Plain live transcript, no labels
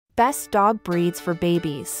Best Dog Breeds for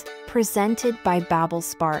Babies, presented by Babel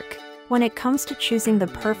Spark. When it comes to choosing the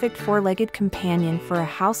perfect four-legged companion for a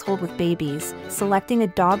household with babies, selecting a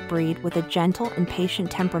dog breed with a gentle and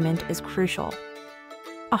patient temperament is crucial.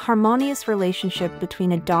 A harmonious relationship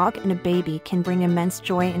between a dog and a baby can bring immense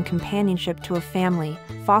joy and companionship to a family,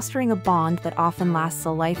 fostering a bond that often lasts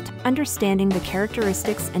a lifetime. Understanding the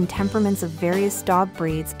characteristics and temperaments of various dog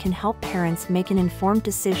breeds can help parents make an informed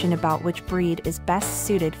decision about which breed is best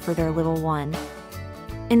suited for their little one.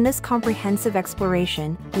 In this comprehensive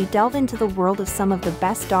exploration, we delve into the world of some of the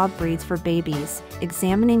best dog breeds for babies,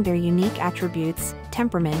 examining their unique attributes,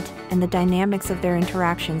 temperament, and the dynamics of their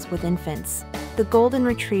interactions with infants. The Golden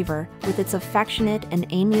Retriever, with its affectionate and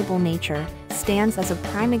amiable nature, stands as a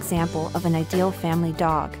prime example of an ideal family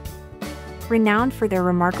dog. Renowned for their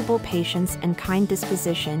remarkable patience and kind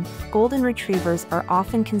disposition, Golden Retrievers are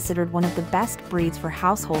often considered one of the best breeds for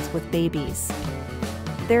households with babies.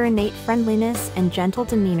 Their innate friendliness and gentle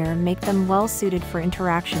demeanor make them well-suited for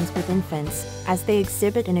interactions with infants, as they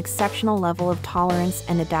exhibit an exceptional level of tolerance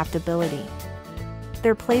and adaptability.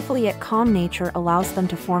 Their playful yet calm nature allows them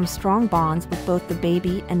to form strong bonds with both the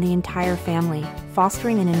baby and the entire family,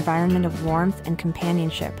 fostering an environment of warmth and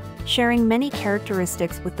companionship. Sharing many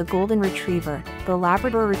characteristics with the Golden Retriever, the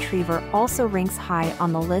Labrador Retriever also ranks high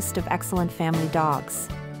on the list of excellent family dogs.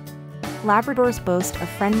 Labradors boast a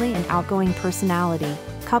friendly and outgoing personality,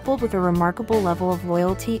 coupled with a remarkable level of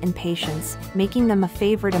loyalty and patience, making them a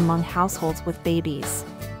favorite among households with babies.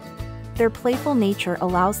 Their playful nature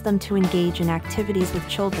allows them to engage in activities with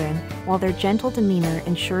children, while their gentle demeanor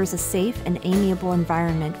ensures a safe and amiable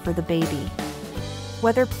environment for the baby.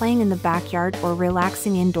 Whether playing in the backyard or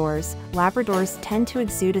relaxing indoors, Labradors tend to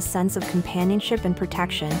exude a sense of companionship and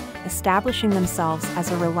protection, establishing themselves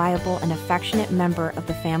as a reliable and affectionate member of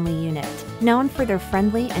the family unit. Known for their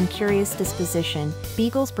friendly and curious disposition,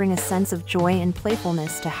 Beagles bring a sense of joy and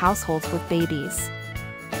playfulness to households with babies.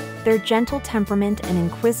 Their gentle temperament and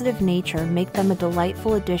inquisitive nature make them a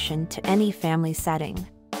delightful addition to any family setting.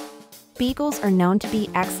 Beagles are known to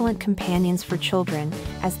be excellent companions for children,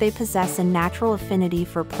 as they possess a natural affinity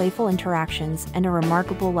for playful interactions and a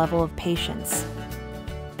remarkable level of patience.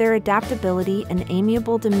 Their adaptability and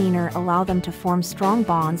amiable demeanor allow them to form strong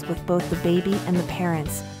bonds with both the baby and the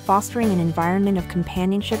parents, fostering an environment of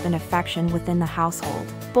companionship and affection within the household.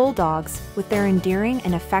 Bulldogs, with their endearing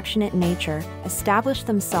and affectionate nature, establish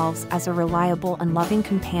themselves as a reliable and loving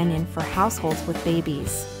companion for households with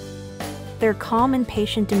babies. Their calm and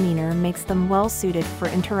patient demeanor makes them well-suited for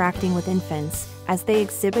interacting with infants, as they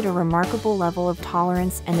exhibit a remarkable level of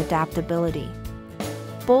tolerance and adaptability.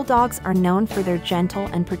 Bulldogs are known for their gentle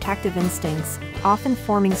and protective instincts, often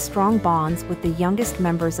forming strong bonds with the youngest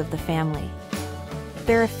members of the family.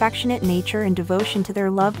 Their affectionate nature and devotion to their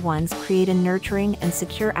loved ones create a nurturing and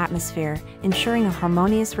secure atmosphere, ensuring a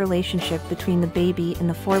harmonious relationship between the baby and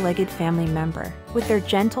the four-legged family member. With their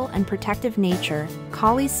gentle and protective nature,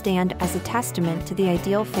 Collies stand as a testament to the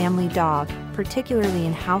ideal family dog, particularly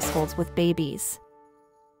in households with babies.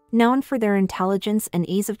 Known for their intelligence and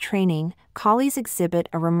ease of training, Collies exhibit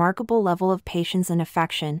a remarkable level of patience and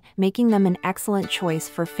affection, making them an excellent choice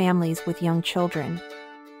for families with young children.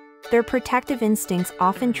 Their protective instincts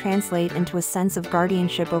often translate into a sense of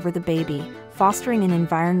guardianship over the baby, fostering an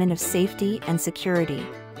environment of safety and security.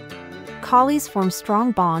 Collies form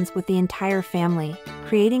strong bonds with the entire family,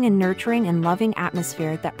 creating a nurturing and loving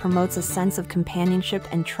atmosphere that promotes a sense of companionship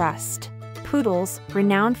and trust. Poodles,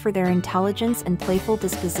 renowned for their intelligence and playful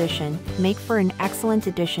disposition, make for an excellent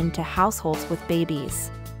addition to households with babies.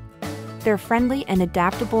 Their friendly and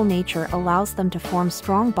adaptable nature allows them to form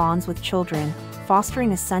strong bonds with children,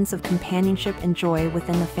 fostering a sense of companionship and joy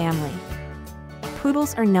within the family.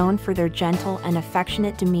 Poodles are known for their gentle and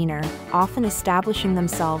affectionate demeanor, often establishing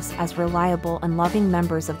themselves as reliable and loving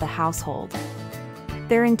members of the household.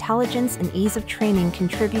 Their intelligence and ease of training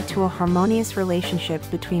contribute to a harmonious relationship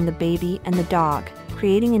between the baby and the dog,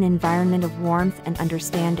 creating an environment of warmth and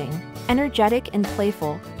understanding. Energetic and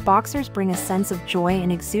playful, boxers bring a sense of joy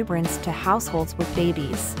and exuberance to households with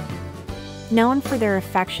babies. Known for their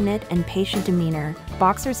affectionate and patient demeanor,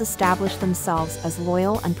 boxers establish themselves as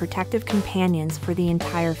loyal and protective companions for the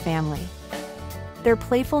entire family. Their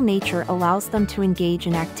playful nature allows them to engage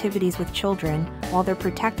in activities with children, while their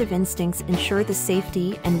protective instincts ensure the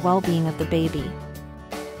safety and well-being of the baby.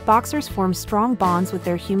 Boxers form strong bonds with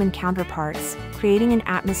their human counterparts, creating an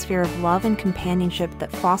atmosphere of love and companionship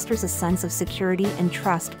that fosters a sense of security and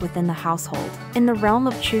trust within the household. In the realm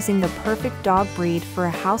of choosing the perfect dog breed for a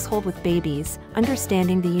household with babies,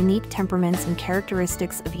 understanding the unique temperaments and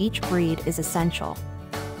characteristics of each breed is essential.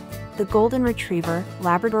 The Golden Retriever,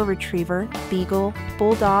 Labrador Retriever, Beagle,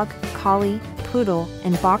 Bulldog, Collie, Poodle,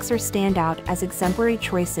 and Boxer stand out as exemplary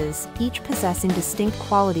choices, each possessing distinct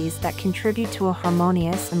qualities that contribute to a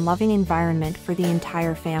harmonious and loving environment for the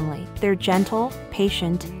entire family. Their gentle,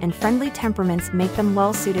 patient, and friendly temperaments make them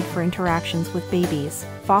well-suited for interactions with babies,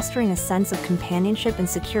 fostering a sense of companionship and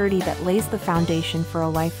security that lays the foundation for a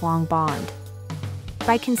lifelong bond.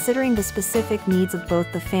 By considering the specific needs of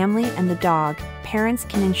both the family and the dog, parents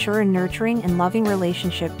can ensure a nurturing and loving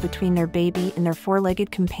relationship between their baby and their four-legged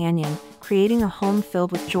companion, creating a home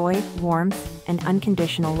filled with joy, warmth, and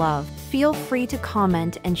unconditional love. Feel free to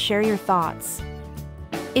comment and share your thoughts.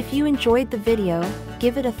 If you enjoyed the video,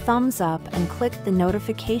 give it a thumbs up and click the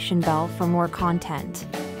notification bell for more content.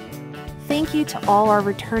 Thank you to all our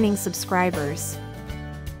returning subscribers.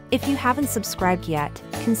 If you haven't subscribed yet,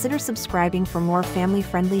 consider subscribing for more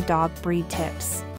family-friendly dog breed tips.